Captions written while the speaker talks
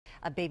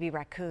A baby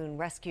raccoon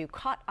rescue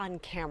caught on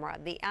camera.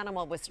 The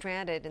animal was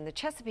stranded in the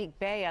Chesapeake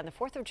Bay on the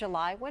 4th of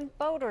July when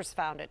boaters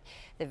found it.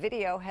 The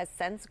video has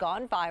since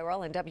gone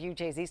viral, and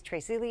WJZ's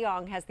Tracey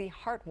Leong has the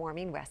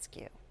heartwarming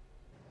rescue.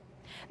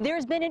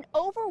 There's been an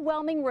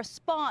overwhelming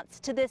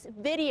response to this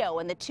video,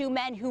 and the two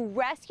men who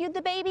rescued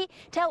the baby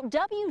tell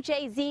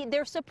WJZ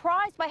they're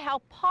surprised by how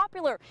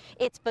popular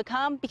it's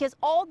become because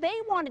all they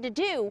wanted to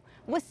do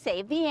was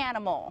save the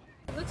animal.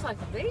 It looks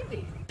like a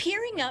baby.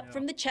 Peering up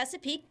from the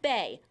Chesapeake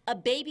Bay, a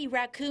baby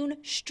raccoon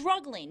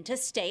struggling to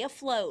stay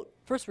afloat.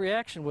 First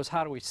reaction was,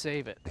 how do we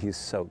save it? He's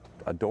so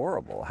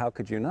adorable. How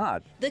could you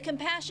not? The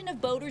compassion of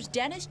boaters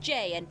Dennis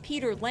J. and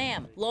Peter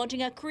Lamb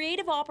launching a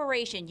creative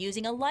operation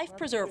using a life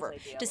preserver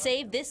to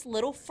save this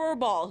little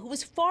furball who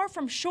was far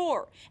from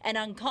shore, an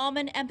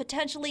uncommon and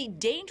potentially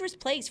dangerous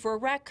place for a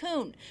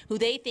raccoon who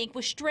they think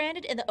was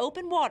stranded in the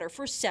open water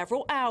for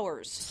several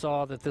hours.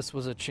 Saw that this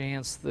was a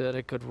chance that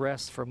it could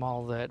rest from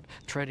all that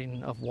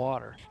treading of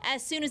water.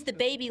 As soon as the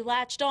baby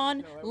latched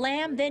on,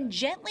 Lamb then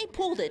gently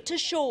pulled it to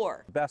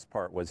shore. The best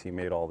part was he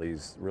made all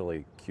these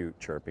really cute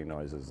chirping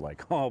noises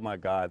like, oh my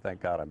God,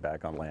 thank God I'm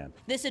back on land.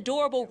 This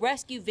adorable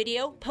rescue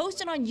video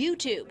posted on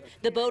YouTube.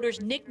 The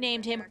boaters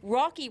nicknamed him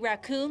Rocky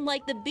Raccoon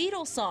like the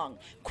Beatles song,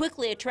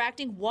 quickly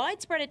attracting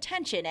widespread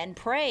attention and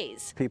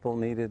praise. People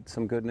needed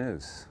some good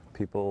news.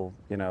 People,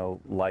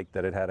 liked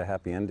that it had a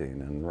happy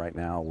ending, and right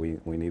now we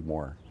need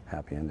more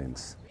happy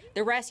endings.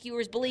 The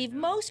rescuers believe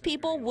most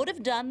people would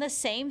have done the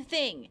same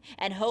thing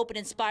and hope it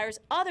inspires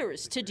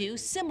others to do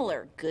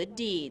similar good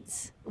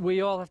deeds.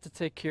 We all have to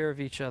take care of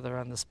each other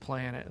on this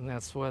planet, and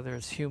that's whether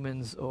it's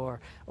humans or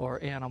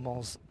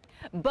animals.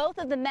 Both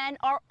of the men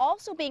are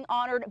also being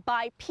honored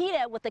by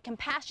PETA with the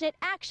Compassionate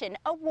Action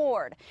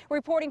Award.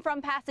 Reporting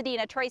from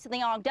Pasadena, Tracey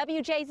Leong,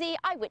 WJZ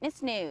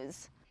Eyewitness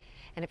News.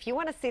 And if you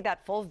want to see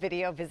that full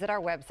video, visit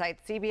our website,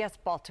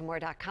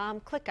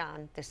 cbsbaltimore.com. Click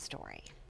on this story.